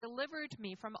delivered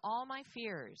me from all my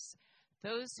fears.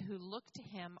 Those who look to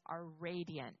him are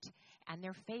radiant, and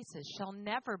their faces shall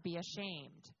never be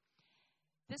ashamed.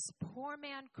 This poor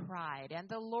man cried, and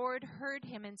the Lord heard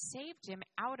him and saved him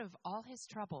out of all his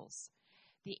troubles.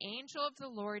 The angel of the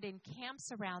Lord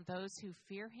encamps around those who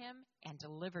fear him and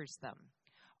delivers them.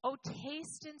 Oh,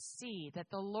 taste and see that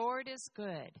the Lord is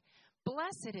good.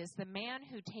 Blessed is the man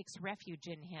who takes refuge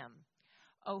in him.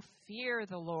 Oh, fear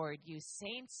the Lord, you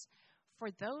saints, for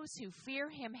those who fear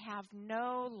him have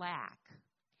no lack.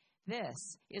 This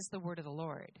is the word of the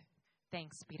Lord.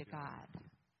 Thanks be to God.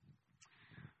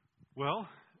 Well,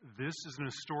 this is an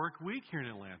historic week here in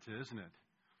Atlanta, isn't it?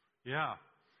 Yeah.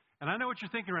 And I know what you're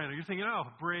thinking right now. You're thinking, oh,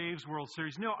 Braves, World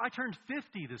Series. No, I turned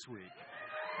 50 this week.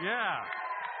 Yeah.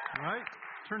 Right?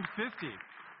 Turned 50.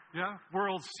 Yeah.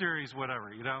 World Series,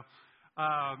 whatever, No,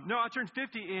 I turned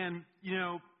 50, and,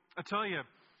 I tell you,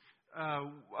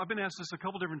 I've been asked this a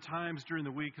couple different times during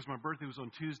the week because my birthday was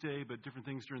on Tuesday, but different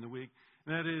things during the week.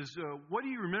 And that is, what do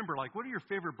you remember? Like, what are your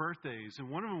favorite birthdays? And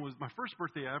one of them was, my first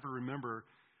birthday I ever remember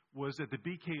was at the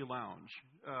BK Lounge,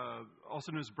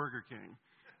 also known as Burger King.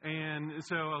 And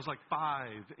so I was like 5.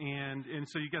 And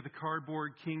so you got the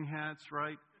cardboard king hats,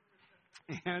 right?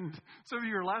 And some of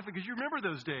you are laughing because you remember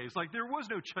those days. Like, there was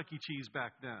no Chuck E. Cheese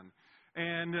back then.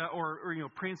 And or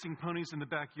prancing ponies in the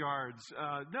backyards.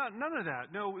 None of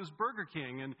that. No, it was Burger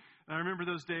King, and I remember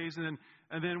those days. And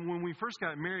then when we first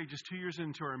got married, just 2 years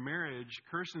into our marriage,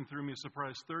 Kirsten threw me a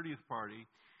surprise 30th party,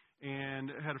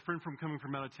 and had a friend coming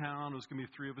from out of town. It was going to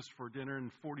be 3 of us for dinner, and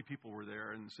 40 people were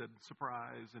there, and said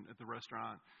surprise and at the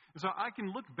restaurant. And so I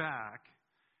can look back,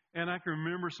 and I can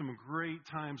remember some great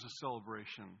times of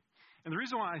celebration. And the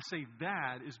reason why I say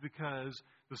that is because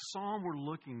the psalm we're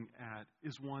looking at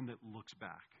is one that looks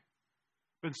back.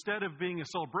 But instead of being a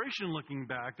celebration looking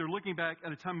back, they're looking back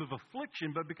at a time of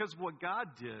affliction, but because of what God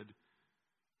did,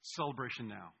 celebration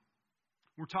now.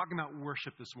 We're talking about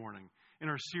worship this morning in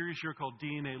our series here called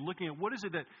DNA, looking at what is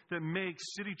it that makes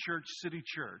City Church City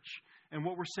Church. And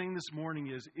what we're saying this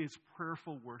morning is it's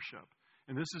prayerful worship.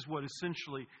 And this is what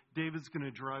essentially David's going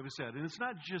to drive us at. And it's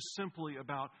not just simply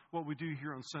about what we do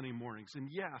here on Sunday mornings. And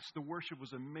yes, the worship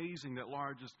was amazing that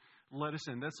Laura just led us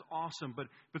in. That's awesome, but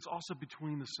it's also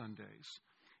between the Sundays.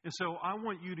 And so I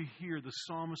want you to hear the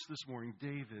psalmist this morning,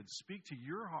 David, speak to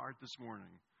your heart this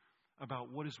morning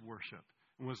about what is worship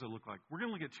and what does it look like. We're going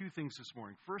to look at 2 things this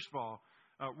morning. First of all,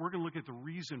 we're going to look at the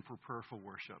reason for prayerful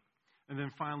worship. And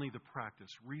then finally, the practice,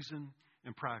 reason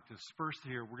and practice. First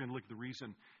here, we're going to look at the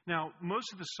reason. Now,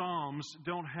 most of the Psalms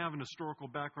don't have an historical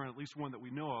background, at least one that we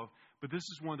know of, but this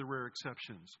is one of the rare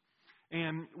exceptions.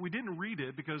 And we didn't read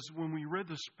it because when we read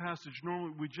this passage,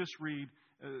 normally we just read,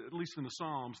 at least in the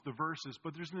Psalms, the verses,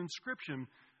 but there's an inscription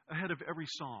ahead of every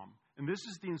Psalm. And this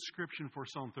is the inscription for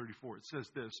Psalm 34. It says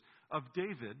this, of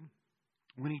David,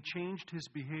 when he changed his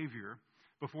behavior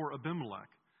before Abimelech,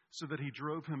 so that he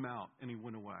drove him out and he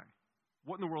went away.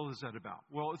 What in the world is that about?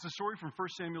 Well, it's a story from 1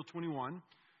 Samuel 21,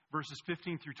 verses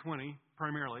 15 through 20,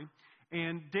 primarily.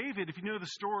 And David, if you know the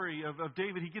story of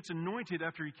David, he gets anointed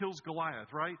after he kills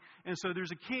Goliath, right? And so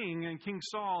there's a king, and King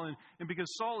Saul, and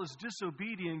because Saul is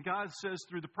disobedient, God says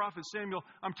through the prophet Samuel,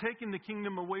 I'm taking the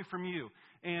kingdom away from you.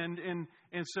 And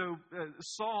so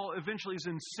Saul eventually is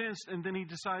incensed, and then he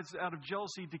decides out of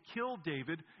jealousy to kill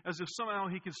David, as if somehow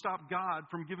he could stop God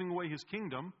from giving away his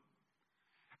kingdom.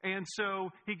 And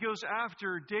so he goes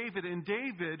after David, and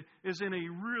David is in a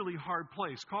really hard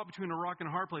place, caught between a rock and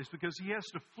a hard place, because he has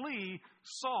to flee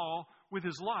Saul with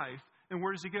his life. And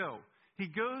where does he go? He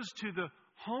goes to the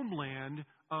homeland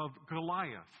of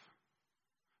Goliath,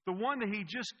 the one that he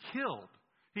just killed.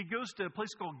 He goes to a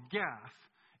place called Gath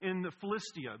in the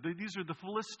Philistia. These are the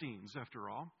Philistines, after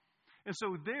all. And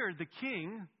so there, the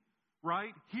king,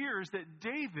 right, hears that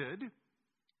David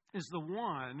is the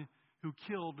one who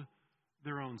killed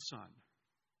their own son.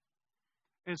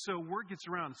 And so word gets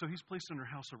around. So he's placed under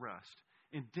house arrest.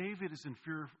 And David is in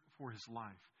fear for his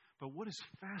life. But what is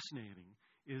fascinating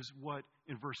is what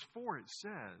in verse 4 it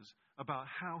says about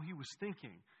how he was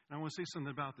thinking. And I want to say something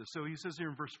about this. So he says here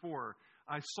in verse 4,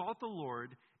 I sought the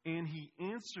Lord, and he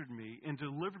answered me and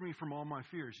delivered me from all my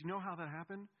fears. You know how that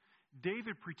happened?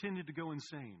 David pretended to go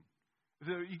insane.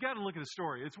 You got to look at the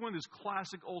story. It's one of those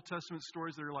classic Old Testament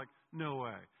stories that are like, no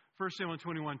way. 1 Samuel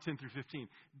 21, 10 through 15.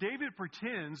 David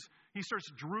pretends, he starts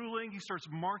drooling, he starts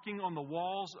marking on the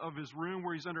walls of his room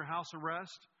where he's under house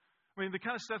arrest. I mean, the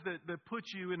kind of stuff that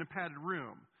puts you in a padded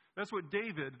room. That's what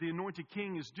David, the anointed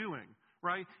king, is doing,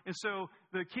 right? And so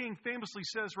the king famously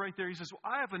says right there, he says,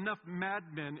 well, I have enough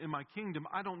madmen in my kingdom.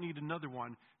 I don't need another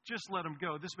one. Just let him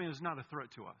go. This man is not a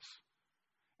threat to us.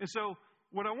 And so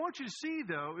what I want you to see,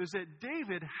 though, is that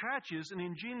David hatches an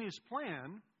ingenious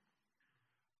plan,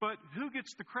 but who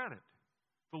gets the credit?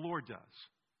 The Lord does.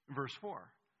 In verse 4,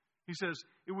 he says,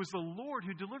 it was the Lord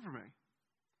who delivered me.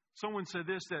 Someone said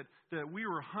this, that we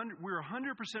are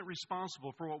 100%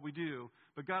 responsible for what we do,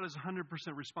 but God is 100%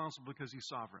 responsible because he's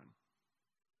sovereign.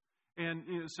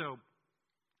 And so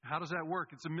how does that work?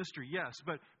 It's a mystery, yes,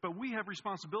 but we have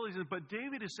responsibilities. But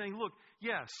David is saying, look,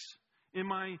 yes, in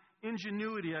my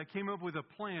ingenuity, I came up with a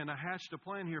plan. I hatched a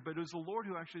plan here, but it was the Lord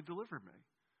who actually delivered me.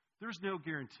 There's no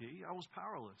guarantee. I was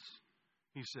powerless,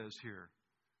 he says here.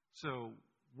 So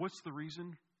what's the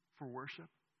reason for worship?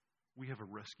 We have a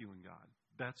rescuing God.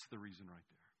 That's the reason right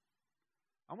there.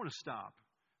 I want to stop.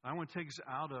 I want to take us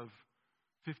out of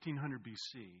 1500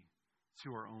 BC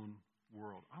to our own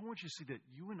world. I want you to see that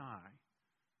you and I,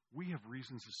 we have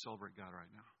reasons to celebrate God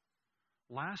right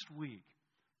now. Last week,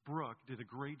 Brooke did a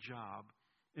great job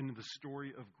in the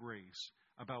story of grace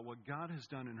about what God has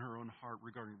done in her own heart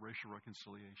regarding racial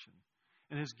reconciliation,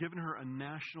 and has given her a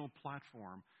national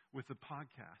platform with the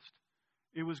podcast.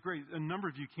 It was great. A number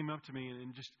of you came up to me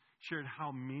and just shared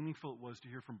how meaningful it was to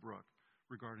hear from Brooke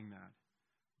regarding that.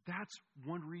 That's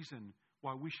one reason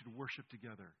why we should worship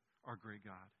together our great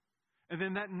God. And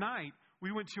then that night,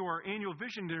 we went to our annual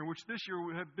vision dinner, which this year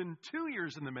would have been 2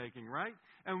 years in the making, right?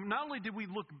 And not only did we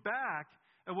look back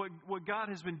at what God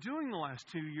has been doing the last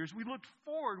 2 years, we looked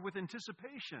forward with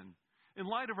anticipation. In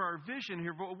light of our vision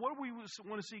here, what do we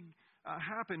want to see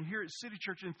happen here at City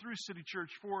Church and through City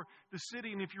Church for the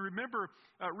city? And if you remember,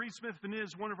 Reed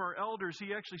Smith-Veniz, one of our elders,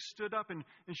 he actually stood up and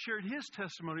shared his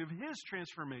testimony of his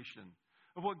transformation,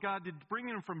 of what God did,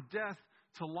 bringing him from death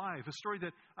to life. A story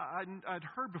that I'd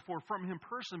heard before from him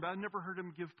personally, but I'd never heard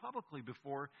him give publicly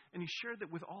before. And he shared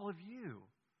that with all of you.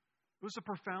 It was a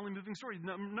profoundly moving story.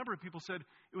 A number of people said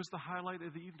it was the highlight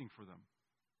of the evening for them,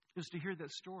 is to hear that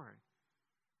story.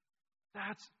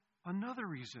 That's another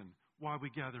reason why we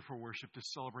gather for worship, to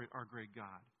celebrate our great God.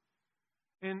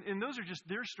 And those are just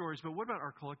their stories, but what about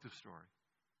our collective story?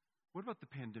 What about the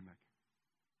pandemic?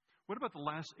 What about the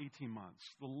last 18 months?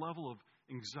 The level of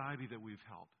anxiety that we've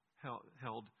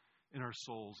held in our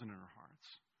souls and in our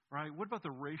hearts, right? What about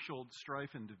the racial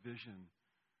strife and division?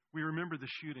 We remember the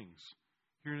shootings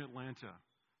here in Atlanta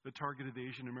that targeted the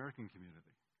Asian American community.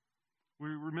 We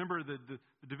remember the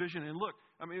division. And look,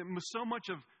 I mean, so much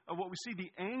of what we see,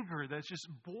 the anger that's just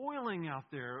boiling out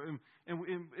there. And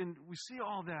we see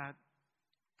all that.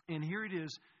 And here it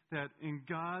is that in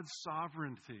God's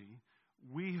sovereignty,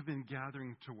 we have been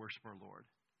gathering to worship our Lord.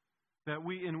 That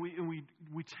we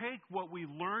take what we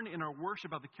learn in our worship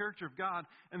about the character of God,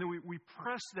 and then we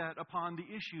press that upon the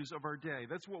issues of our day.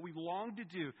 That's what we long to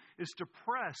do, is to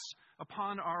press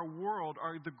upon our world,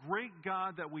 the great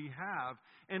God that we have.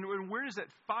 And where does that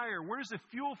fire, where does the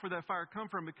fuel for that fire come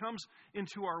from? It comes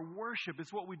into our worship.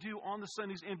 It's what we do on the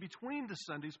Sundays and between the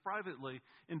Sundays privately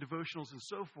in devotionals and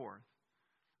so forth.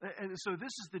 And so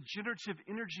this is the generative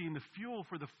energy and the fuel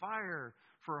for the fire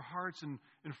for our hearts and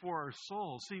for our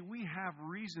souls. See, we have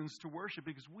reasons to worship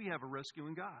because we have a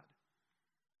rescuing God.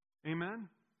 Amen?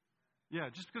 Yeah,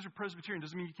 just because we're Presbyterian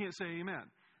doesn't mean you can't say amen,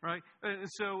 right? And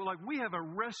so, we have a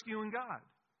rescuing God.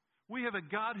 We have a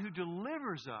God who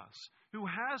delivers us, who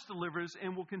has delivered us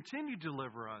and will continue to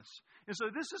deliver us. And so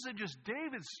this isn't just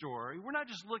David's story. We're not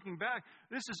just looking back.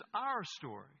 This is our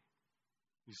story,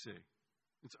 you see.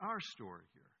 It's our story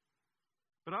here.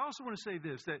 But I also want to say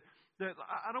this, that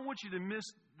I don't want you to miss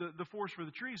the forest for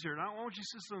the trees here. And I want you to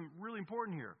see something really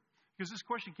important here. Because this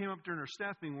question came up during our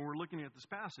staff meeting when we were looking at this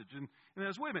passage. And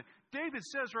that's, wait a minute. David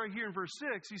says right here in verse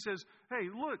 6, he says, hey,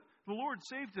 look, the Lord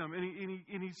saved him, and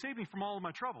he saved me from all of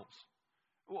my troubles.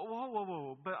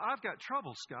 Whoa. But I've got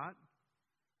troubles, Scott.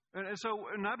 And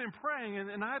I've been praying,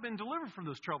 and I've been delivered from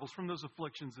those troubles, from those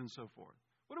afflictions and so forth.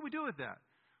 What do we do with that?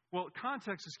 Well,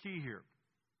 context is key here.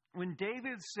 When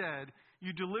David said,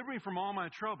 you deliver me from all my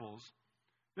troubles,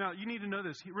 now you need to know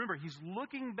this. Remember, he's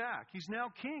looking back. He's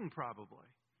now king, probably.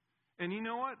 And you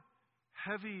know what?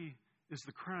 Heavy is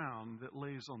the crown that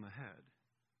lays on the head.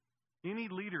 Any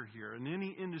leader here in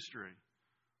any industry,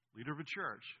 leader of a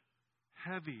church,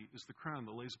 heavy is the crown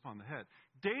that lays upon the head.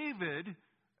 David,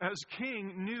 as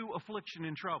king, knew affliction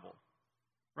and trouble,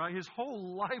 right? His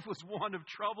whole life was one of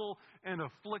trouble and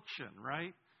affliction,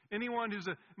 right? Anyone who's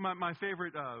my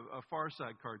favorite Far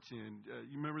Side cartoon,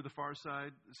 you remember the Far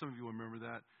Side? Some of you will remember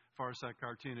that Far Side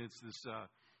cartoon. It's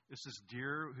this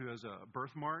deer who has a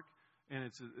birthmark, and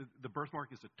the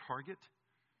birthmark is a target,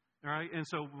 all right? And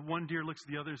so one deer looks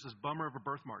at the other and says, "Bummer of a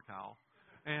birthmark, Hal."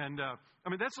 And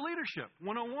that's leadership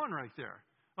 101 right there.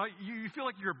 You feel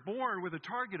like you're born with a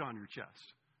target on your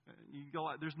chest.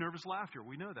 There's nervous laughter.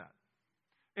 We know that.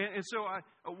 And so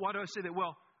why do I say that?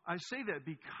 Well, I say that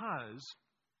because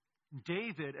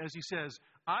David, as he says,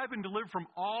 I've been delivered from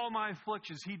all my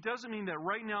afflictions. He doesn't mean that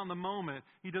right now in the moment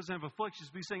he doesn't have afflictions,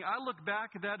 but he's saying, I look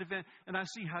back at that event and I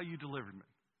see how you delivered me.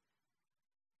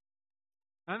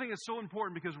 And I think it's so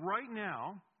important because right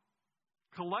now,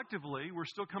 collectively, we're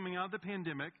still coming out of the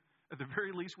pandemic. At the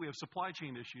very least, we have supply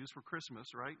chain issues for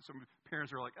Christmas, right? Some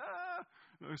parents are like,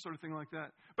 sort of thing like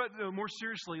that. But more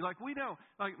seriously, we know,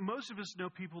 most of us know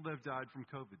people that have died from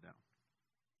COVID now.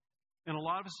 And a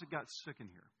lot of us have got sick in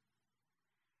here.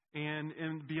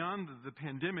 And beyond the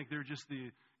pandemic, they're just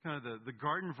the kind of the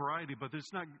garden variety, but it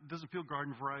doesn't feel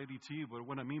garden variety to you. But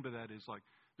what I mean by that is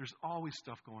there's always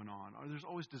stuff going on, or there's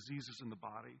always diseases in the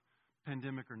body,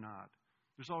 pandemic or not.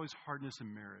 There's always hardness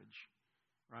in marriage,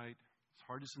 right? It's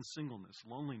hardness in singleness,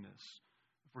 loneliness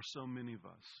for so many of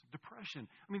us, depression.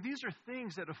 I mean, these are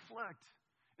things that afflict.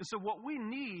 And so what we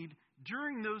need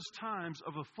during those times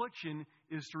of affliction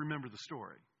is to remember the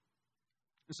story.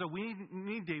 And so we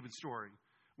need David's story.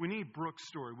 We need Brooke's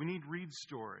story. We need Reed's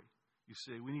story. You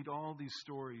see, we need all these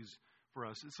stories for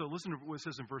us. So listen to what it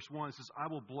says in verse 1. It says, I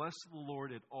will bless the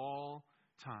Lord at all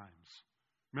times.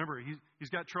 Remember, he's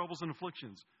got troubles and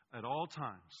afflictions at all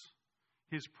times.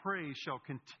 His praise shall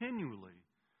continually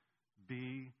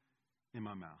be in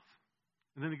my mouth.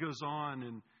 And then he goes on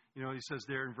and, he says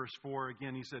there in verse 4,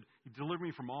 again, he said, he delivered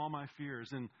me from all my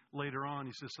fears. And later on,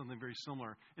 he says something very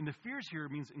similar. And the fears here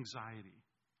means anxiety,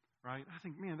 right? I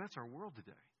think, man, that's our world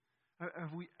today.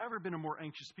 Have we ever been a more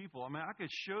anxious people? I mean, I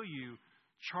could show you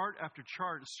chart after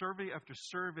chart, survey after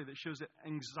survey that shows that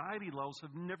anxiety levels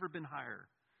have never been higher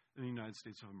in the United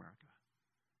States of America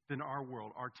than our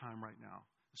world, our time right now,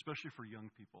 especially for young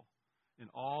people and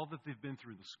all that they've been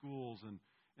through, the schools and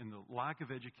the lack of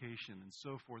education and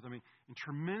so forth. I mean, and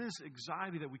tremendous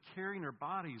anxiety that we carry in our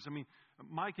bodies. I mean,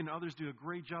 Mike and others do a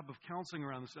great job of counseling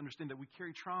around this to understand that we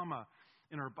carry trauma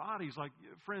in our bodies.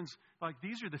 Friends,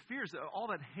 these are the fears, all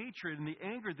that hatred and the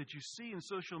anger that you see in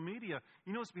social media.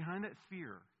 You know what's behind that?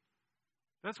 Fear.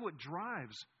 That's what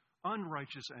drives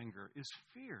unrighteous anger, is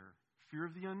fear. Fear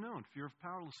of the unknown, fear of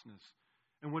powerlessness.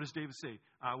 And what does David say?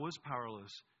 I was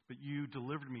powerless, but you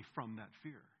delivered me from that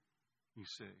fear, you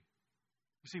see.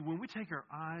 You see, when we take our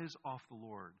eyes off the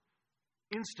Lord,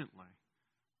 instantly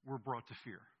we're brought to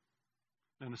fear.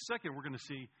 Now, in a second, we're going to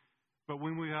see, but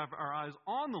when we have our eyes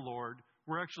on the Lord,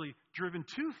 we're actually driven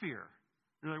to fear.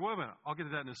 You're like, wait a minute, I'll get to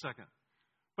that in a second.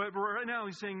 But right now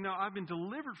he's saying, no, I've been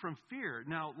delivered from fear.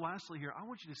 Now, lastly here, I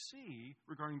want you to see,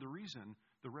 regarding the reason,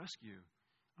 the rescue,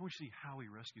 I want you to see how he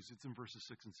rescues. It's in verses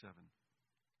 6 and 7.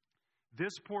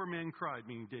 This poor man cried,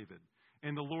 meaning David,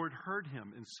 and the Lord heard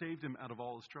him and saved him out of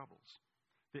all his troubles.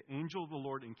 The angel of the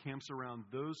Lord encamps around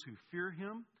those who fear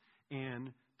him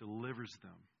and delivers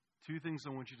them. Two things I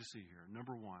want you to see here.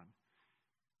 Number one,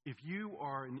 if you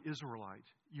are an Israelite,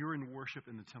 you're in worship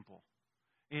in the temple.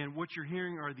 And what you're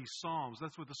hearing are these psalms.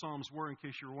 That's what the psalms were, in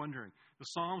case you were wondering. The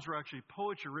psalms were actually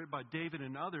poetry written by David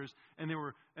and others, and they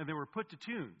were put to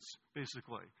tunes,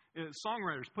 basically.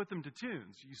 Songwriters put them to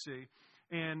tunes, you see.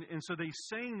 And so they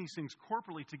sang these things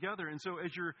corporately together. And so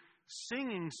as you're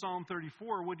singing Psalm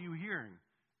 34, what are you hearing?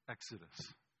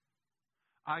 Exodus.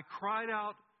 I cried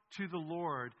out to the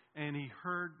Lord, and he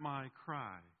heard my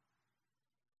cry.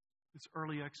 It's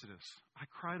early Exodus. I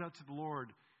cried out to the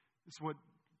Lord. It's what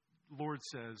the Lord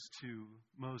says to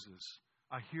Moses.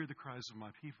 I hear the cries of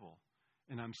my people,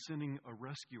 and I'm sending a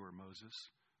rescuer, Moses.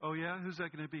 Oh, yeah? Who's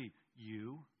that going to be?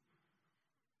 You.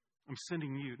 I'm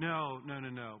sending you. No.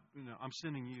 I'm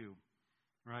sending you.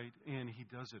 Right? And he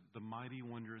does it. The mighty,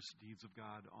 wondrous deeds of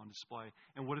God on display.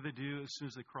 And what did they do as soon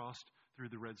as they crossed through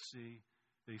the Red Sea?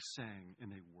 They sang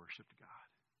and they worshiped God.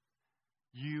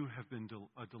 You have been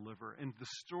a deliverer. And the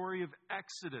story of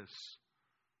Exodus,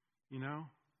 is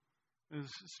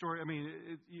a story,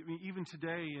 even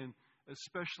today, and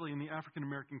especially in the African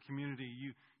American community,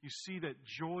 you see that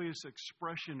joyous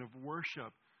expression of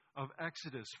worship of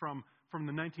Exodus from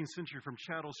the 19th century, from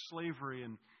chattel slavery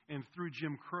and through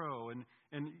Jim Crow.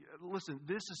 And listen,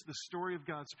 this is the story of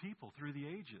God's people through the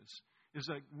ages, is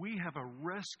that we have a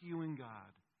rescuing God.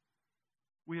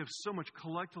 We have so much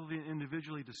collectively and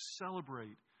individually to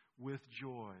celebrate with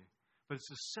joy. But it's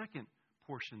the second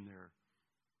portion there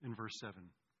in verse 7.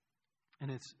 And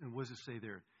what does it say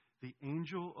there? The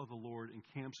angel of the Lord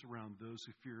encamps around those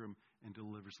who fear him and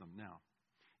delivers them. Now,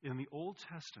 in the Old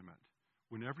Testament,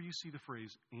 whenever you see the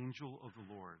phrase angel of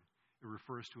the Lord, it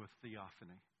refers to a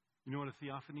theophany. You know what a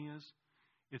theophany is?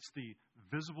 It's the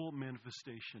visible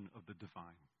manifestation of the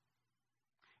divine.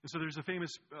 And so there's a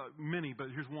famous, many, but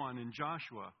here's one in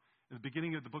Joshua. In the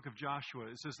beginning of the book of Joshua,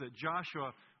 it says that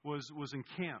Joshua was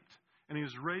encamped. and he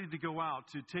was ready to go out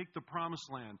to take the promised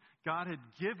land. God had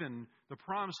given the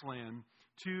promised land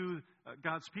to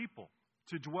God's people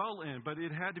to dwell in, but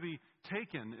it had to be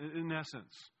taken in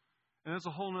essence. And that's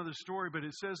a whole other story, but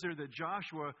it says there that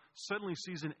Joshua suddenly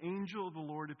sees an angel of the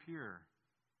Lord appear.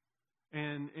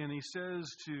 And he says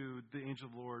to the angel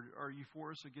of the Lord, "Are you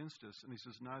for us, against us?" And he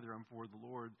says, "Neither. I'm for the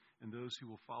Lord and those who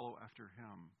will follow after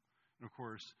him." And of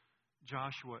course,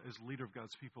 Joshua, as leader of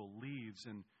God's people, leads,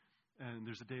 and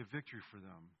there's a day of victory for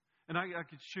them. And I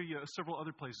could show you several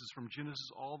other places from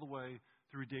Genesis all the way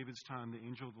through David's time, the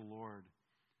angel of the Lord,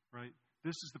 right?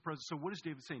 This is the presence. So what is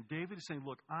David saying? David is saying,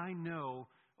 look, I know,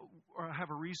 or I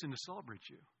have a reason to celebrate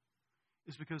you.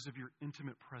 It's because of your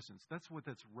intimate presence. That's what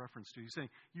that's referenced to. He's saying,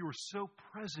 you are so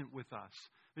present with us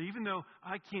that even though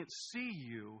I can't see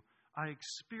you, I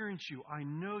experience you, I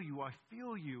know you, I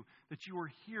feel you, that you are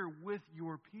here with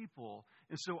your people.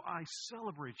 And so I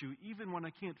celebrate you. Even when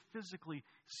I can't physically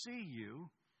see you,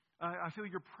 I feel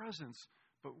your presence.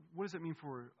 But what does that mean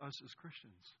for us as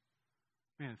Christians?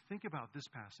 Man, think about this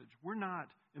passage. We're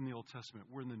not in the Old Testament.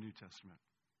 We're in the New Testament.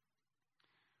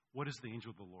 What is the angel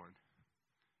of the Lord?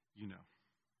 You know.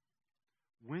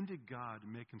 When did God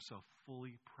make himself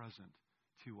fully present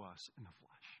to us in the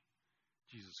flesh?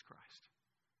 Jesus Christ.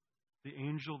 The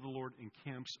angel of the Lord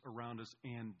encamps around us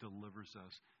and delivers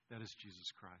us. That is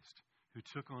Jesus Christ, who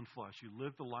took on flesh. He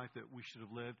lived the life that we should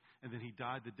have lived, and then he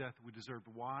died the death we deserved.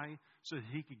 Why? So that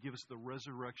he could give us the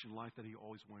resurrection life that he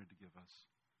always wanted to give us.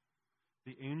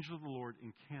 The angel of the Lord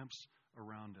encamps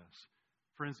around us.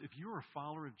 Friends, if you are a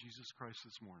follower of Jesus Christ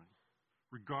this morning,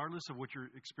 regardless of what you're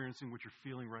experiencing, what you're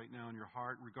feeling right now in your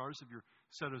heart, regardless of your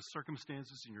set of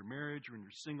circumstances in your marriage or in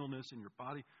your singleness, in your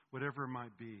body, whatever it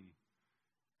might be,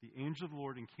 the angel of the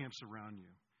Lord encamps around you,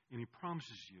 and he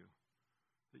promises you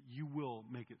that you will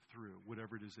make it through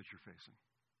whatever it is that you're facing.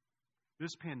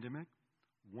 This pandemic,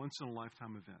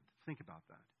 once-in-a-lifetime event. Think about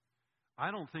that.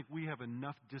 I don't think we have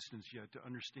enough distance yet to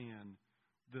understand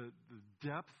the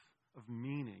depth of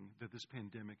meaning that this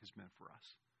pandemic has meant for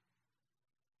us.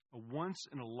 A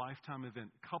once-in-a-lifetime event,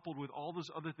 coupled with all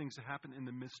those other things that happen in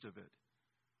the midst of it.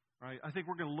 Right? I think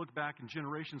we're going to look back, and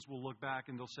generations will look back,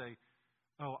 and they'll say,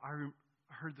 oh, I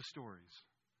heard the stories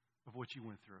of what you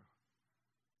went through.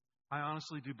 I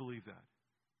honestly do believe that.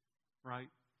 Right?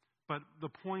 But the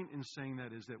point in saying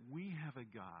that is that we have a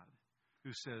God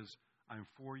who says, I'm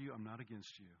for you, I'm not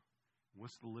against you.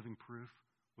 What's the living proof?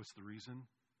 What's the reason?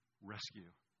 Rescue.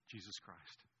 Jesus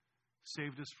Christ.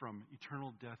 Saved us from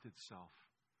eternal death itself.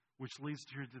 Which leads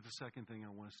here to the second thing I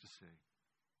want us to see.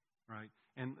 Right?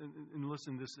 And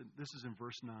listen, this is in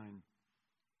verse 9.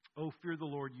 Oh, fear the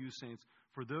Lord, you saints,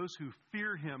 for those who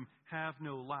fear him have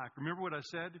no lack. Remember what I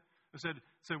said? I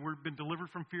said we've been delivered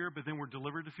from fear, but then we're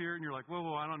delivered to fear. And you're like,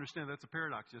 whoa, I don't understand. That's a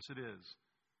paradox. Yes, it is.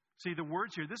 See, the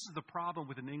words here, this is the problem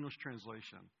with an English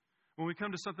translation. When we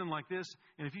come to something like this,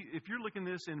 and if you're looking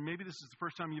at this, and maybe this is the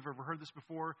first time you've ever heard this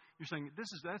before, you're saying,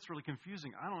 that's really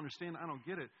confusing. I don't understand. I don't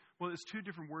get it. Well, it's two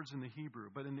different words in the Hebrew,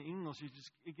 but in the English,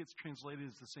 it gets translated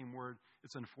as the same word.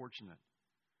 It's unfortunate.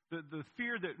 The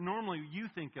fear that normally you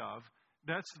think of,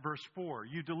 that's verse 4.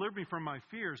 You delivered me from my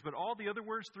fears. But all the other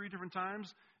words, 3 different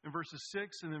times, in verses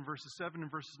 6 and then verses 7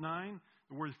 and verses 9,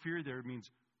 the word fear there means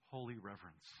holy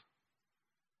reverence.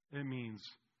 It means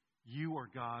you are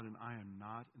God and I am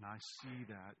not, and I see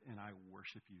that and I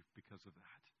worship you because of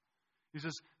that. He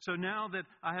says, so now that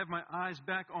I have my eyes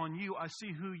back on you, I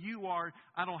see who you are.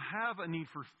 I don't have a need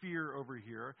for fear over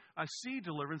here. I see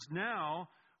deliverance. Now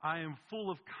I am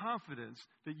full of confidence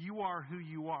that you are who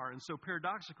you are. And so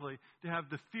paradoxically, to have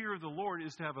the fear of the Lord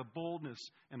is to have a boldness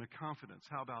and a confidence.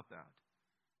 How about that?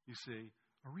 You see,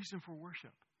 a reason for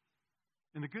worship.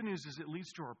 And the good news is it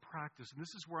leads to our practice. And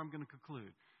this is where I'm going to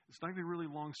conclude. It's not going to be a really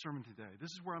long sermon today.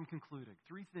 This is where I'm concluding.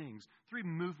 3 things, 3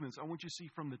 movements I want you to see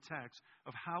from the text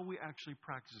of how we actually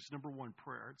practice this. Number 1,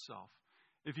 prayer itself.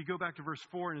 If you go back to verse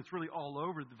 4, and it's really all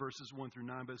over the verses 1 through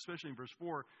 9, but especially in verse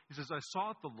 4, he says, I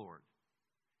sought the Lord,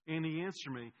 and he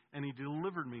answered me, and he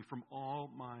delivered me from all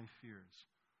my fears.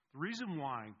 The reason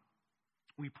why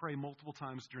we pray multiple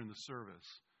times during the service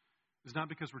is not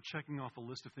because we're checking off a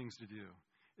list of things to do.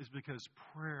 It's because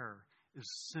prayer is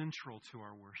central to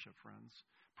our worship, friends.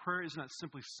 Prayer is not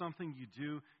simply something you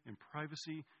do in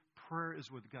privacy. Prayer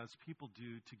is what God's people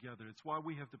do together. It's why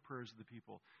we have the prayers of the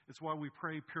people. It's why we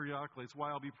pray periodically. It's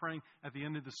why I'll be praying at the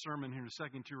end of the sermon here in a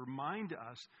second to remind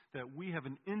us that we have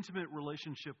an intimate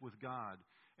relationship with God.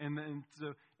 And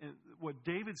what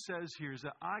David says here is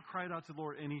that I cried out to the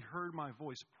Lord and he heard my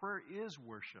voice. Prayer is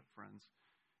worship, friends.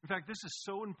 In fact, this is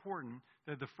so important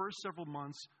that the first several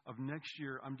months of next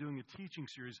year, I'm doing a teaching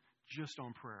series just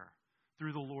on prayer,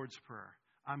 through the Lord's Prayer.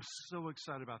 I'm so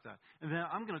excited about that. And then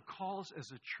I'm going to call us as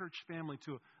a church family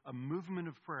to a movement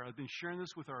of prayer. I've been sharing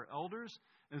this with our elders,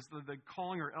 as the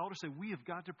calling our elders say, we have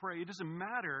got to pray. It doesn't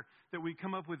matter that we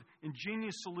come up with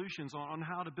ingenious solutions on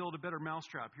how to build a better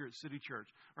mousetrap here at City Church,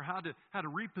 or how to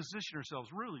reposition ourselves,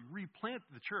 really replant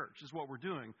the church is what we're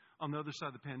doing on the other side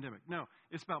of the pandemic. No,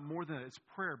 it's about more than that. It's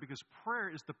prayer, because prayer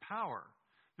is the power.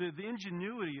 The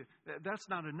ingenuity, that's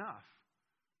not enough.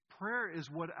 Prayer is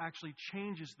what actually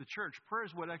changes the church. Prayer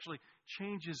is what actually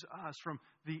changes us from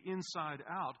the inside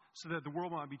out so that the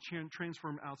world might be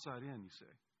transformed outside in, you see.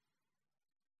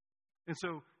 And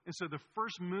so the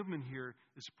first movement here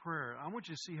is prayer. I want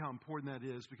you to see how important that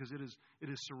is, because it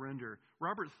is surrender.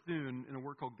 Robert Thune, in a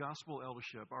work called Gospel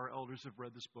Eldership, our elders have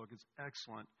read this book. It's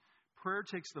excellent. Prayer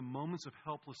takes the moments of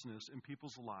helplessness in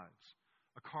people's lives,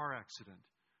 a car accident,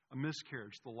 a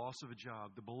miscarriage, the loss of a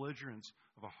job, the belligerence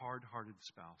of a hard-hearted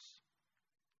spouse,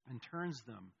 and turns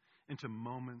them into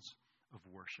moments of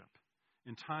worship.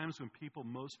 In times when people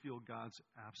most feel God's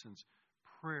absence,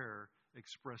 prayer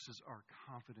expresses our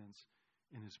confidence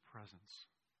in His presence.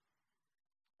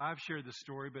 I've shared this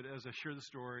story, but as I share the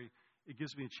story, it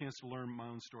gives me a chance to learn my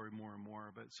own story more and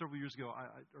more. But several years ago, I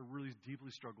really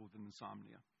deeply struggled with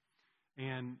insomnia.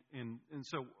 And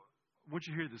so once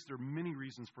you hear this, there are many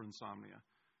reasons for insomnia.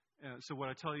 So what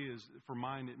I tell you is, for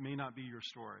mine, it may not be your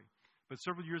story. But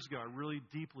several years ago, I really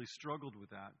deeply struggled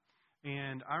with that.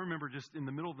 And I remember just in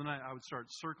the middle of the night, I would start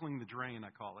circling the drain, I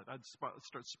call it. I'd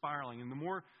start spiraling. And the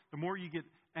more you get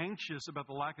anxious about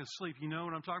the lack of sleep, you know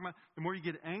what I'm talking about? The more you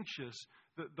get anxious,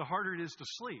 the harder it is to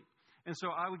sleep. And so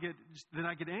I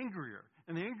get angrier.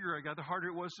 And the angrier I got, the harder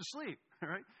it was to sleep,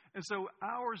 right? And so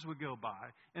hours would go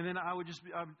by, and then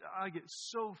I get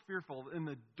so fearful. In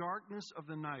the darkness of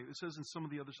the night, it says in some of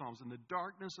the other Psalms, in the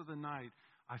darkness of the night,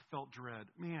 I felt dread.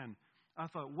 Man, I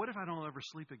thought, what if I don't ever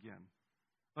sleep again?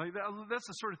 Like that's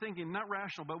the sort of thinking, not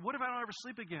rational, but what if I don't ever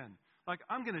sleep again? Like,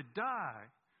 I'm going to die,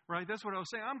 right? That's what I was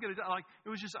saying. I'm going to die. Like,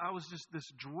 I was just this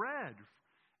dread.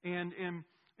 And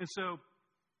so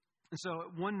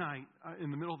one night,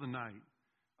 in the middle of the night,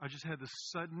 I just had this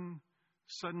sudden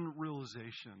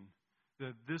realization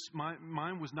that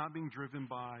mine was not being driven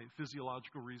by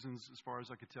physiological reasons as far as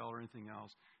I could tell, or anything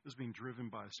else. It was being driven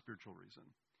by a spiritual reason.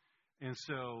 And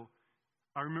so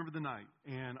I remember the night,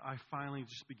 and I finally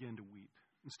just began to weep.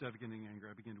 Instead of getting angry,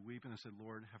 I began to weep, and I said,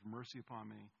 Lord, have mercy upon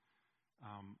me.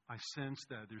 I sense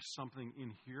that there's something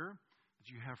in here that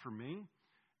you have for me,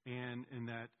 and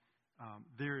that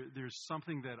there's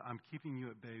something that I'm keeping you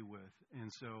at bay with.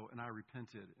 And I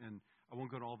repented. And I won't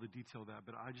go into all the detail of that,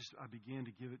 but I began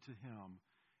to give it to Him.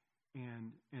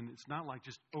 And it's not like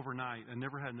just overnight. I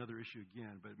never had another issue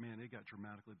again, but man, it got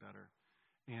dramatically better.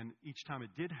 And each time it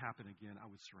did happen again, I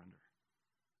would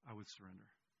surrender.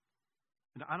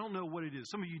 And I don't know what it is.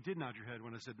 Some of you did nod your head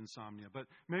when I said insomnia, but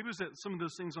maybe it was that some of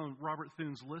those things on Robert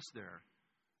Thune's list there.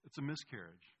 It's a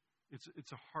miscarriage.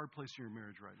 It's a hard place in your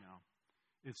marriage right now.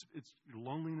 It's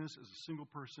loneliness as a single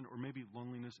person, or maybe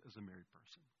loneliness as a married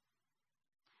person.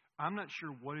 I'm not sure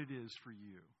what it is for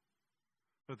you,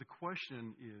 but the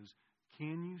question is,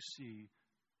 can you see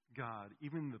God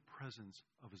even in the presence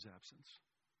of His absence?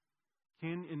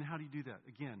 And how do you do that?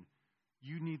 Again,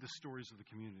 you need the stories of the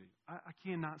community. I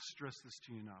cannot stress this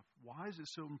to you enough. Why is it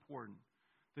so important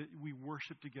that we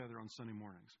worship together on Sunday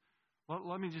mornings?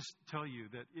 Let me just tell you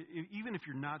that even if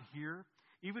you're not here,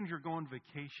 even if you're going on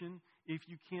vacation, if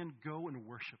you can, go and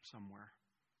worship somewhere.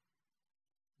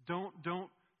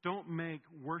 Don't make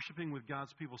worshiping with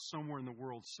God's people somewhere in the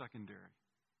world secondary.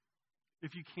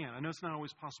 If you can. I know it's not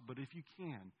always possible, but if you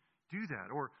can, do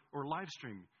that. Or live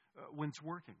stream when it's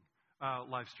working.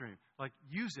 Live stream. Like,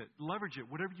 use it, leverage it,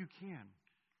 whatever you can.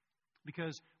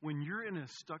 Because when you're in a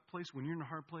stuck place, when you're in a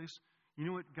hard place, you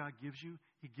know what God gives you?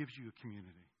 He gives you a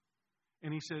community.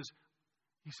 And He says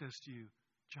to you,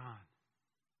 John,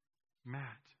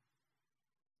 Matt,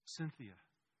 Cynthia,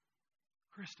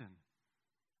 Kristen,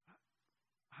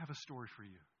 I have a story for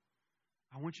you.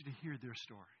 I want you to hear their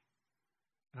story.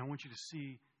 And I want you to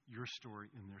see your story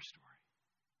in their story.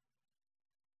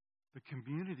 The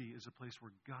community is a place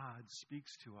where God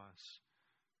speaks to us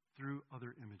through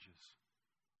other images,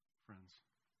 friends.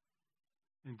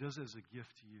 And does it as a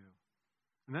gift to you.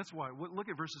 And that's why, look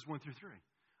at verses 1 through 3.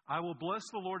 I will bless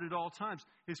the Lord at all times.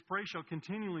 His praise shall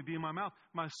continually be in my mouth.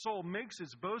 My soul makes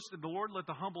its boast in the Lord. Let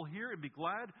the humble hear and be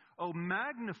glad. Oh,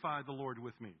 magnify the Lord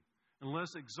with me. And let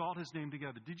us exalt His name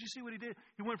together. Did you see what He did?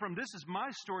 He went from, this is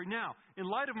my story. Now, in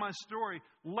light of my story,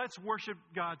 let's worship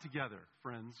God together,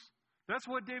 friends. That's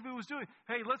what David was doing.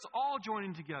 Hey, let's all join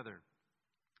in together.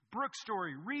 Brooke's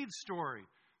story, Reed's story,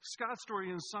 Scott's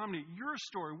story, insomnia, your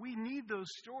story. We need those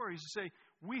stories to say,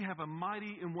 we have a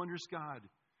mighty and wondrous God.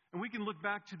 And we can look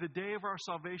back to the day of our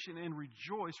salvation and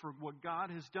rejoice for what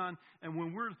God has done. And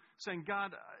when we're saying,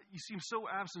 God, you seem so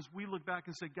absent, we look back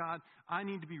and say, God, I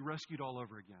need to be rescued all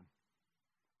over again.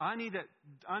 I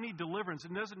need deliverance.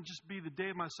 It doesn't just be the day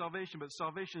of my salvation, but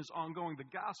salvation is ongoing. The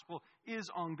gospel is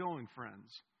ongoing,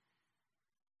 friends.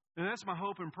 And that's my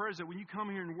hope and prayer, is that when you come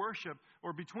here and worship,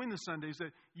 or between the Sundays,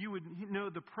 that you would know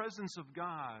the presence of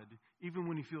God even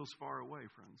when He feels far away,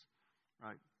 friends.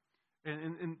 Right?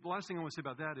 And the last thing I want to say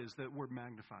about that is that word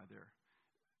magnify there.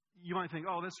 You might think,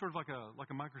 oh, that's sort of like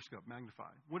a microscope, magnify.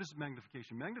 What is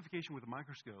magnification? Magnification with a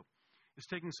microscope is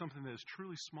taking something that is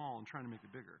truly small and trying to make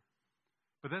it bigger.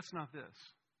 But that's not this.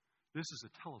 This is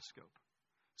a telescope.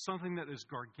 Something that is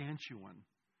gargantuan,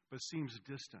 but seems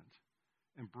distant,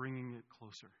 and bringing it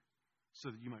closer so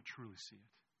that you might truly see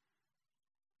it.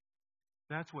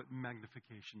 That's what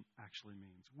magnification actually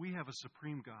means. We have a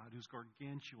supreme God who's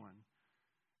gargantuan.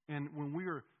 And when we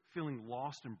are feeling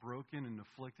lost and broken and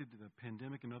afflicted to the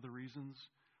pandemic and other reasons,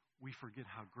 we forget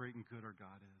how great and good our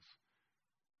God is.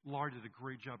 Lard did a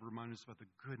great job reminding us about the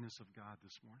goodness of God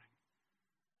this morning.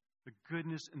 The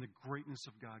goodness and the greatness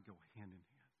of God go hand in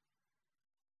hand.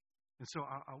 And so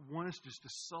I want us just to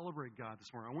celebrate God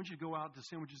this morning. I want you to go out to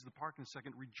Sandwiches in the Park in a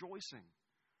second, rejoicing.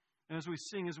 And as we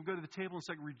sing, as we go to the table in a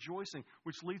second, rejoicing,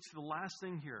 which leads to the last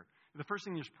thing here. The first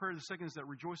thing is prayer. The second is that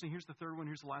rejoicing. Here's the third one.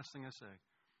 Here's the last thing I say.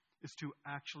 It's to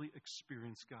actually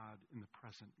experience God in the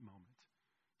present moment.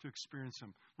 To experience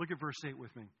Him. Look at verse 8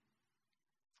 with me.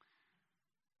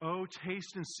 Oh,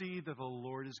 taste and see that the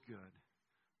Lord is good.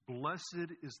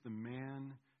 Blessed is the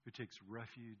man who takes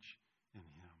refuge in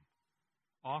Him.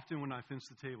 Often when I finish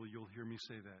the table, you'll hear me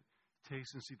say that.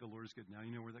 Taste and see the Lord is good. Now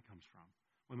you know where that comes from.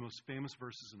 One of the most famous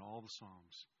verses in all the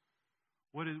Psalms.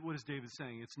 What is David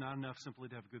saying? It's not enough simply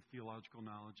to have good theological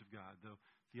knowledge of God. Though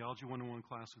Theology 101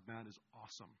 class with Matt is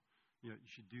awesome. You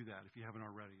should do that if you haven't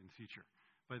already in the future.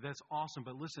 But that's awesome.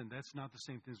 But listen, that's not the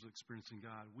same thing as experiencing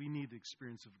God. We need the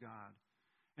experience of God.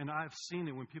 And I've seen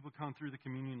it when people come through the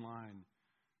communion line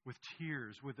with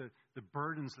tears, with the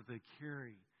burdens that they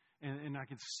carry. And I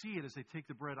can see it as they take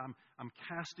the bread. I'm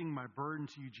casting my burden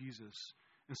to you, Jesus.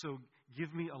 And so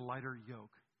give me a lighter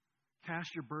yoke.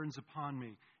 Cast your burdens upon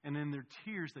me. And in their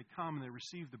tears, they come and they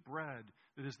receive the bread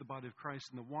that is the body of Christ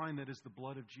and the wine that is the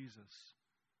blood of Jesus.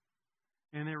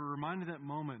 And they were reminded that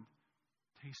moment,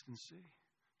 taste and see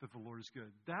that the Lord is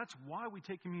good. That's why we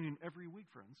take communion every week,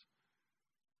 friends.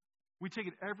 We take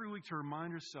it every week to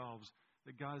remind ourselves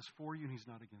that God is for you and He's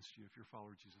not against you if you're a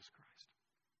follower of Jesus Christ.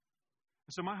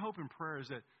 So my hope and prayer is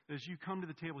that as you come to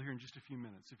the table here in just a few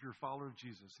minutes, if you're a follower of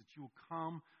Jesus, that you will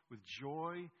come with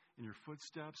joy in your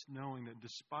footsteps, knowing that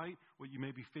despite what you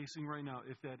may be facing right now,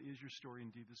 if that is your story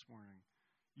indeed this morning,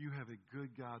 you have a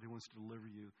good God who wants to deliver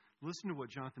you. Listen to what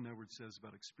Jonathan Edwards says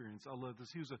about experience. I love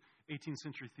this. He was an 18th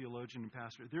century theologian and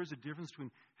pastor. There's a difference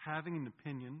between having an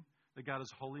opinion that God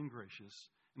is holy and gracious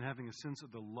and having a sense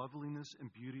of the loveliness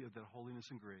and beauty of that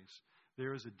holiness and grace.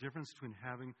 There is a difference between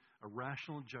having a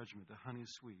rational judgment that honey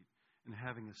is sweet and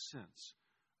having a sense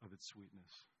of its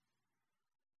sweetness.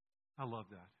 I love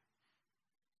that.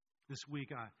 This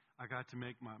week I got to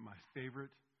make my favorite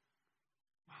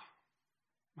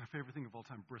thing of all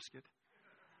time, brisket.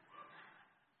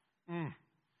 You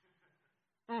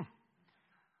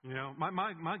know,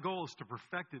 my goal is to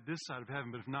perfect it this side of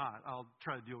heaven, but if not, I'll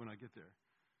try to do it when I get there.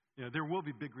 You know, there will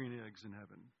be big green eggs in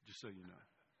heaven, just so you know.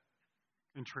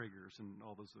 And Traegers and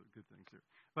all those good things there.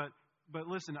 But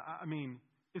listen, I mean,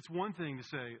 it's one thing to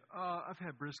say, I've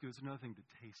had brisket. It's another thing to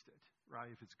taste it, right,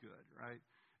 if it's good, right?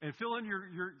 And fill in your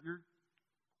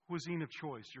cuisine of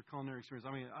choice, your culinary experience.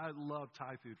 I mean, I love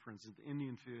Thai food, for instance,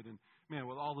 Indian food, and, man,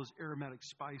 with all those aromatic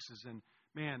spices. And,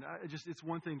 man, it's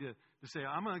one thing to say,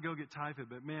 I'm going to go get Thai food.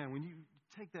 But, man, when you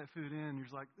take that food in, you're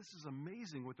like, this is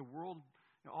amazing what the world,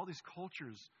 all these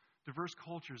cultures, diverse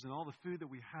cultures, and all the food that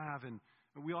we have. And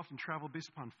we often travel based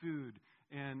upon food,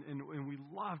 and we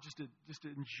love just to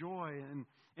enjoy.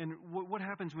 And what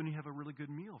happens when you have a really good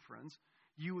meal, friends?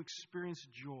 You experience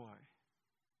joy.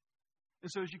 And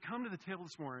so as you come to the table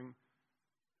this morning,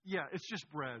 yeah, it's just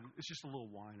bread. It's just a little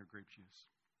wine or grape juice.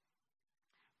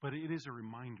 But it is a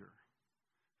reminder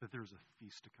that there's a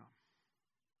feast to come.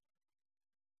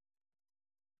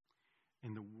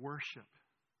 And the worship,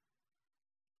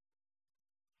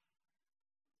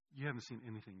 you haven't seen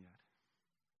anything yet.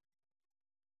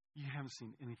 You haven't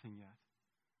seen anything yet.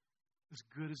 As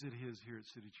good as it is here at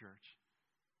City Church,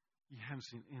 you haven't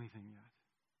seen anything yet.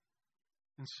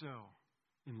 And so,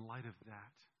 in light of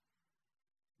that,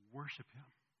 worship Him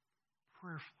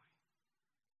prayerfully.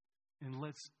 And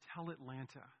let's tell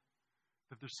Atlanta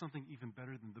that there's something even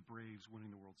better than the Braves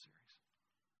winning the World Series.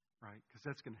 right? Because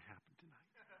that's going to happen tonight.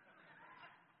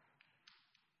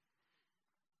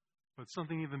 But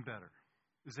something even better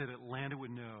is that Atlanta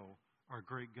would know our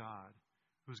great God,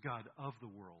 who's God of the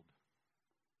world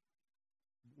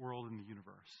and the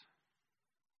universe.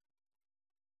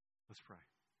 Let's pray.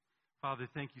 Father,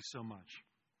 thank you so much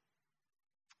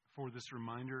for this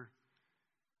reminder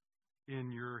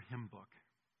in your hymn book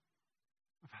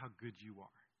of how good you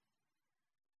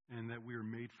are and that we are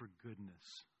made for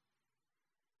goodness.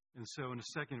 And so in a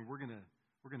second, we're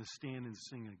going to stand and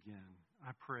sing again.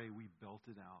 I pray we belt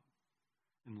it out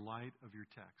in light of your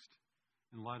text,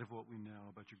 in light of what we know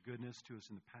about your goodness to us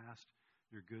in the past,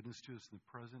 your goodness to us in the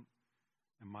present,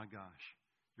 and my gosh,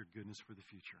 your goodness for the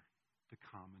future to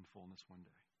come in fullness one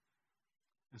day.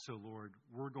 And so, Lord,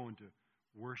 we're going to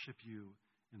worship you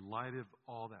in light of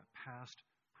all that past,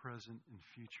 present, and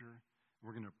future.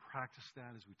 We're going to practice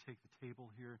that as we take the table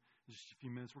here in just a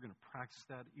few minutes. We're going to practice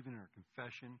that even in our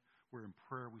confession, where in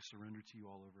prayer we surrender to you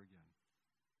all over again.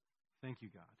 Thank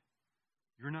you, God.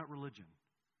 You're not religion.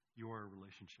 You are a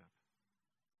relationship.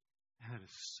 And that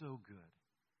is so good,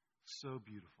 so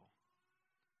beautiful.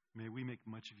 May we make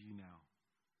much of you now.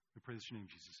 We pray this in your name,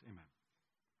 Jesus. Amen.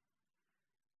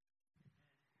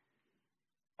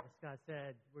 As Scott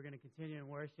said, we're going to continue in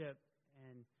worship,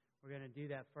 and we're going to do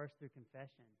that first through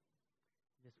confession.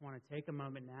 I just want to take a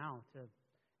moment now to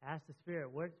ask the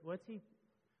Spirit, what's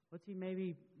He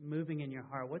maybe moving in your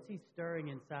heart? What's He stirring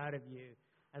inside of you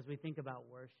as we think about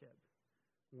worship?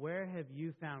 Where have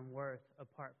you found worth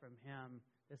apart from Him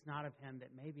that's not of Him that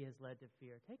maybe has led to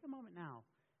fear? Take a moment now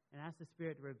and ask the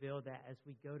Spirit to reveal that as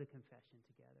we go to confession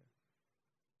together.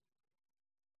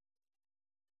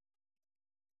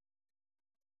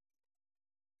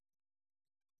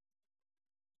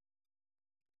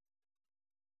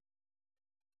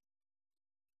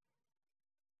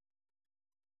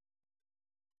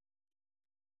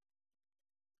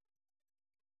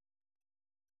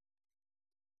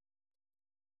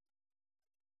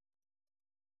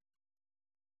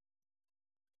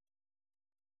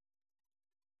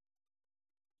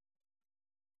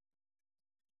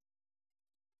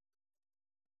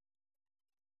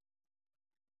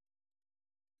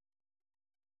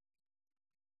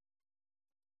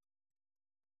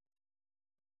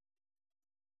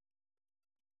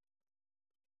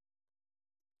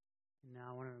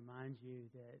 Now I want to remind you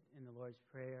that in the Lord's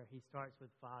Prayer, He starts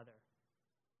with Father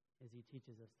as He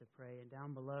teaches us to pray. And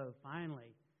down below,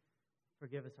 finally,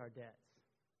 forgive us our debts,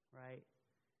 right?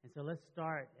 And so let's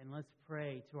start and let's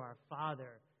pray to our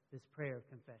Father this prayer of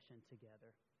confession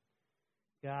together.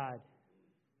 God,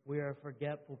 we are a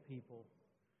forgetful people.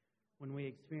 When we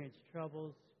experience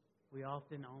troubles, we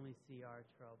often only see our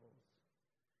troubles.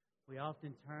 We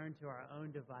often turn to our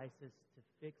own devices to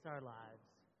fix our lives.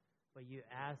 But you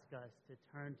ask us to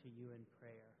turn to you in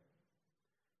prayer.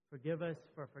 Forgive us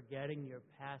for forgetting your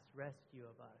past rescue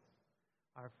of us,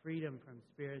 our freedom from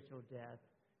spiritual death,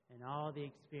 and all the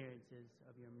experiences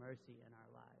of your mercy in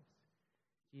our lives.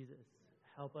 Jesus,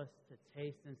 help us to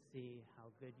taste and see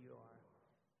how good you are,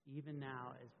 even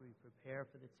now as we prepare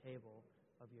for the table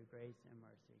of your grace and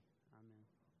mercy. Amen.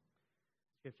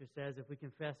 Scripture says if we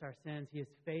confess our sins, He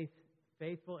is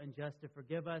faithful and just to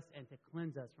forgive us and to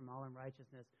cleanse us from all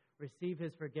unrighteousness. Receive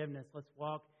His forgiveness. Let's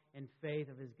walk in faith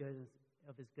of His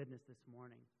goodness this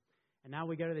morning. And now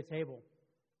we go to the table.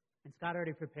 And Scott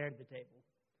already prepared the table.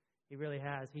 He really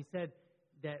has. He said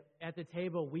that at the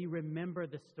table we remember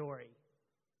the story.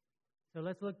 So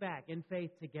let's look back in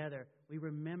faith together. We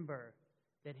remember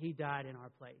that He died in our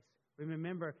place. We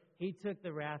remember He took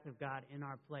the wrath of God in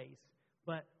our place.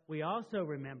 But we also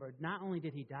remembered not only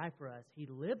did He die for us, He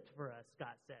lived for us,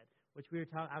 Scott said, which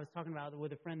I was talking about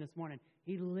with a friend this morning.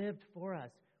 He lived for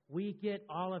us. We get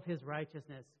all of His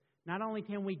righteousness. Not only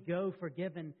can we go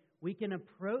forgiven, we can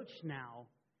approach now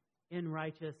in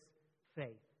righteous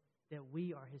faith that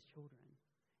we are His children.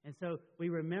 And so we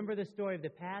remember the story of the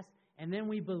past, and then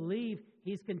we believe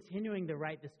He's continuing to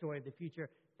write the story of the future.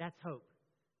 That's hope.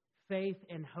 Faith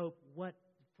and hope.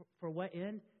 For what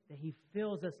end? That He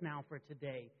fills us now for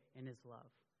today in His love.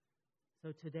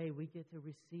 So today we get to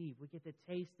receive, we get to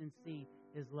taste and see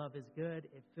His love is good.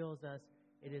 It fills us.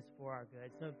 It is for our good.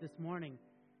 So if this morning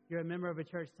you're a member of a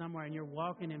church somewhere and you're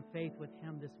walking in faith with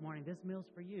Him this morning, this meal's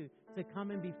for you to come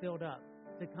and be filled up,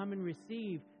 to come and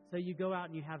receive so you go out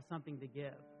and you have something to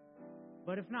give.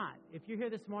 But if not, if you're here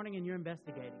this morning and you're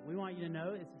investigating, we want you to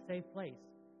know it's a safe place.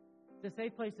 It's a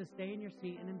safe place to stay in your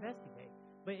seat and investigate.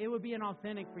 But it would be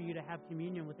inauthentic for you to have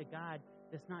communion with a God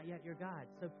that's not yet your God.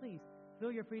 So please,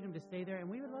 feel your freedom to stay there, and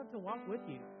we would love to walk with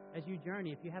you as you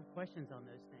journey if you have questions on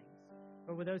those things.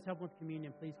 Or with those helping with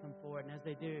communion, please come forward. And as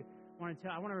they do, I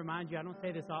I want to remind you, I don't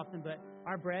say this often, but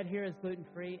our bread here is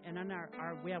gluten-free, and then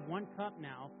we have 1 cup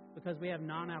now because we have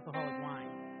non-alcoholic wine.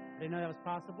 I didn't know that was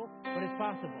possible, but it's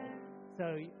possible.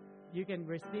 So you can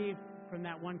receive from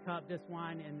that 1 cup this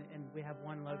wine, and we have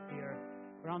 1 loaf here.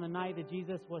 But on the night that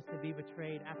Jesus was to be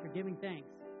betrayed, after giving thanks,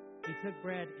 he took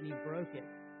bread and he broke it.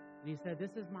 And he said,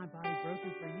 "This is my body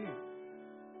broken for you."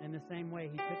 In the same way,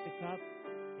 he took the cup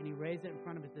and he raised it in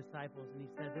front of his disciples, and he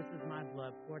said, "This is my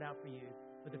blood poured out for you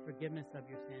for the forgiveness of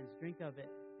your sins. Drink of it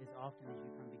as often as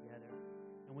you come together."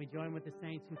 And we join with the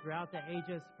saints who throughout the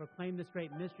ages proclaim this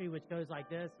great mystery, which goes like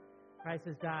this: Christ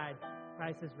has died,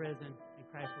 Christ has risen, and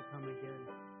Christ will come again.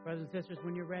 Brothers and sisters,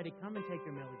 when you're ready, come and take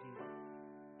your meal with Jesus.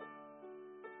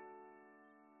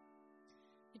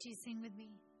 Would you sing with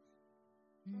me?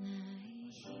 I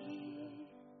hear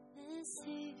the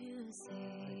Savior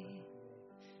say,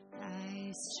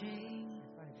 "Thy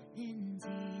strength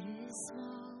indeed is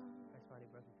small.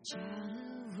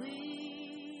 Child of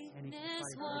weakness,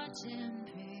 watch and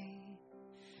pray.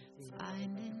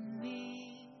 Find in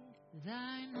me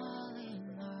thine all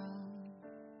in all.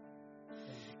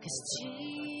 'Cause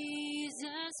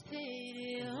Jesus paid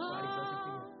it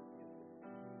all.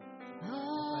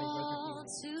 All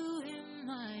to him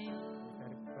I owe.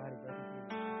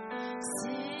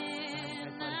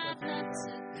 Sin that left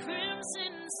a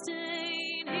crimson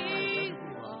stain, he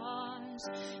washed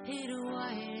it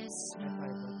white as snow.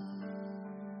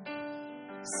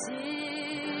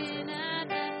 Sin that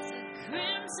left a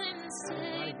crimson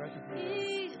stain, he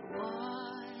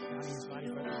washed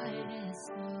it white as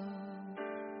snow.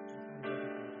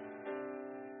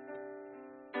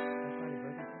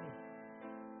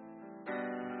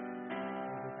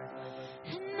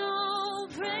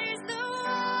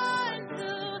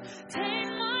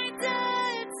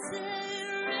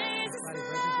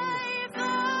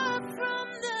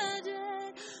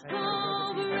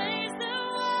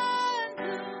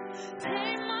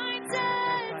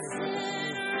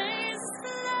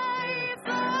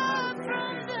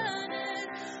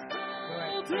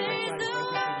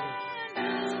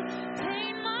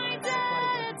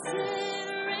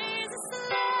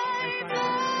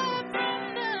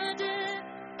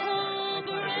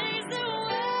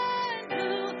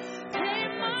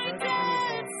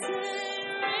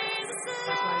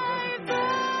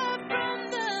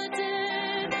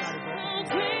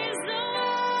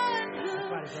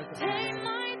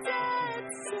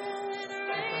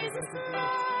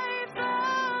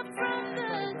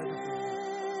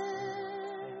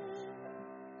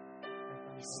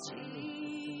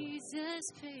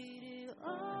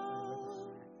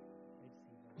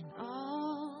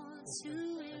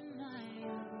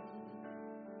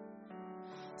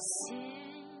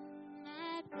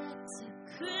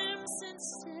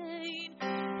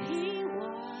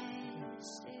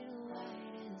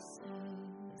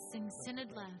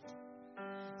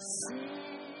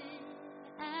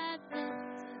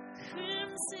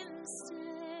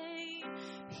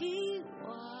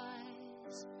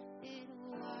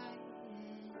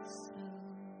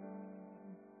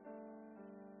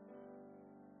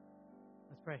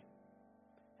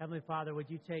 Heavenly Father, would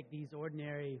you take these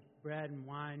ordinary bread and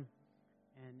wine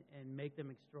and make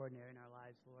them extraordinary in our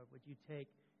lives, Lord? Would you take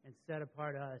and set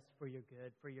apart us for your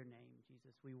good, for your name,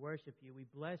 Jesus? We worship you. We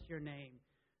bless your name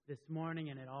this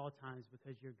morning and at all times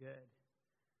because you're good,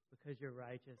 because you're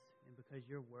righteous, and because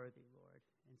you're worthy, Lord.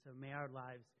 And so may our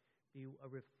lives be a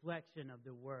reflection of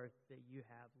the worth that you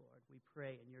have, Lord. We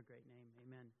pray in your great name.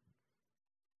 Amen.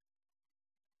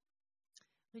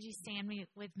 Would you stand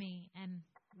with me and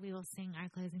we will sing our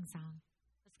closing song.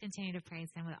 Let's continue to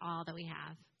praise him with all that we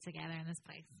have together in this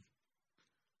place.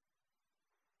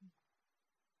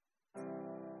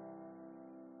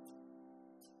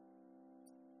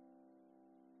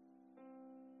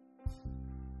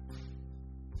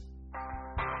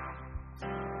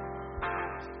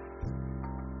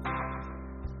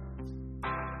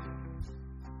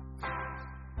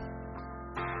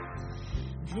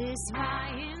 This my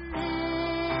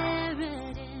inheritance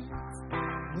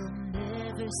will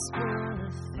never spoil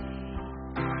the faith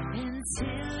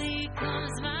until he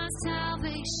comes my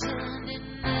salvation in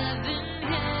heaven.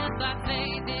 Held by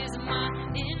faith is my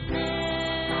inheritance.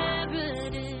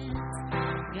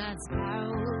 God's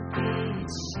power will be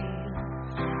its shield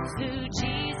through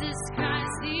Jesus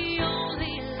Christ, the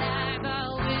only light by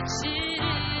which it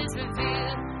is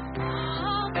revealed.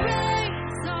 All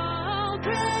praise, all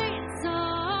praise,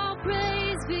 all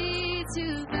praise be to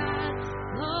God,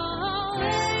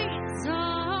 always,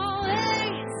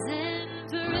 always, and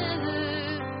forever.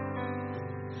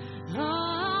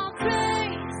 All praise.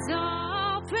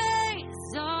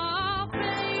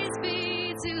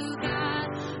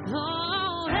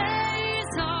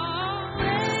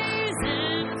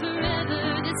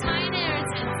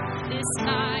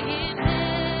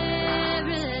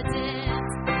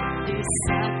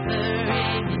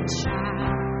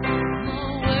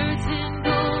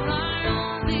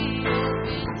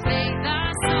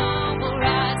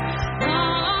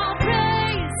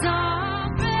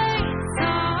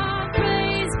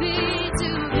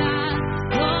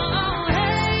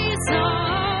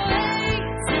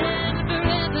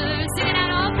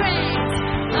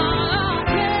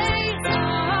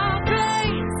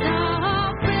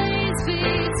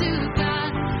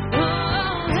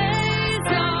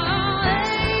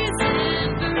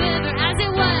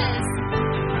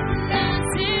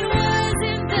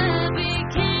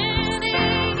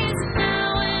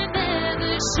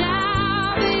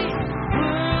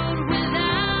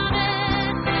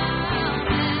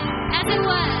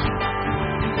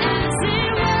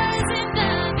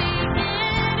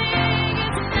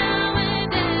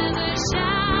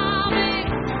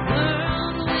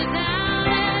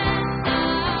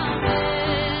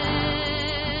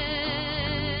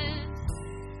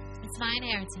 my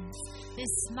inheritance. This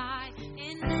is my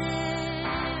inheritance.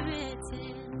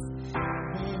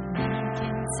 That none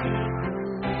can take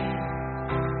away.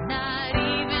 Not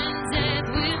even death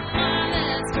with my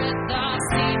last breath. I'll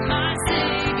see my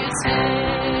Savior's face.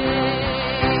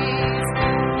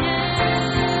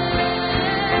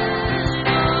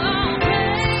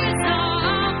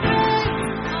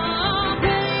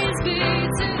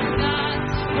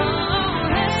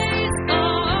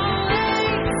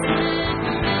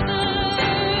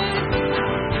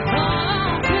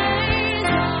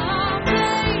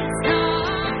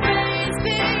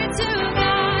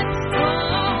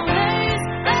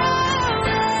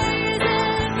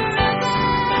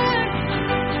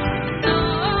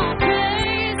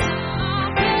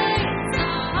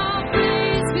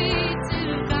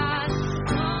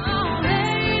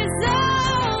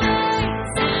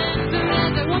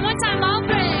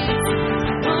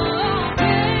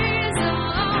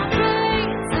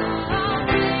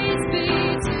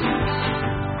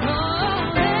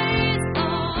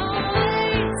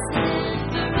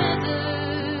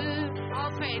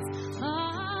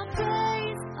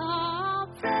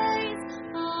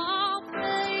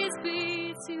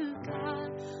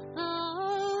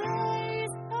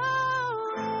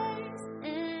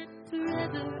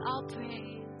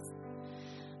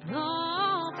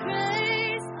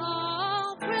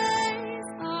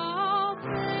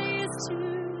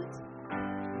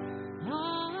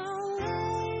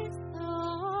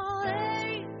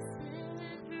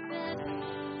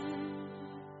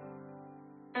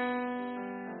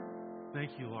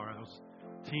 Thank you, Laura.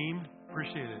 Team,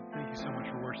 appreciate it. Thank you so much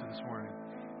for worship this morning.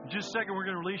 In just a second, we're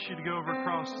going to release you to go over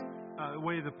across the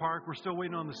way to the park. We're still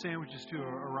waiting on the sandwiches to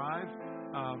arrive.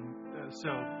 So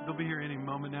they'll be here any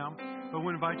moment now. But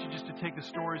we invite you just to take the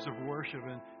stories of worship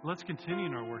and let's continue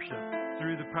in our worship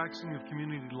through the practicing of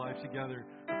community life together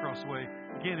across the way.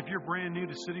 Again, if you're brand new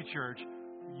to City Church,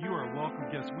 you are a welcome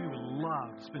guest. We would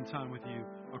love to spend time with you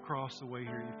across the way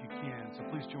here if you can. So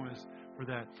please join us for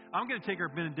that. I'm going to take our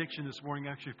benediction this morning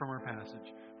actually from our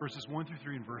passage, verses 1 through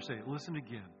 3 and verse 8. Listen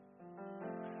again.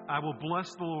 I will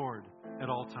bless the Lord at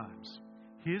all times.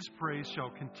 His praise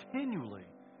shall continually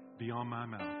be on my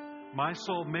mouth. My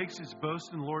soul makes its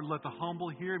boast in the Lord. Let the humble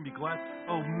hear and be glad.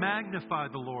 Oh, magnify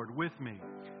the Lord with me.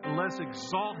 And let's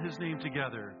exalt his name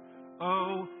together.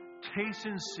 Oh, taste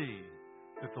and see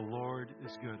that the Lord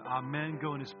is good. Amen.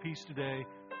 Go in his peace today,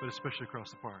 but especially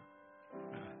across the park.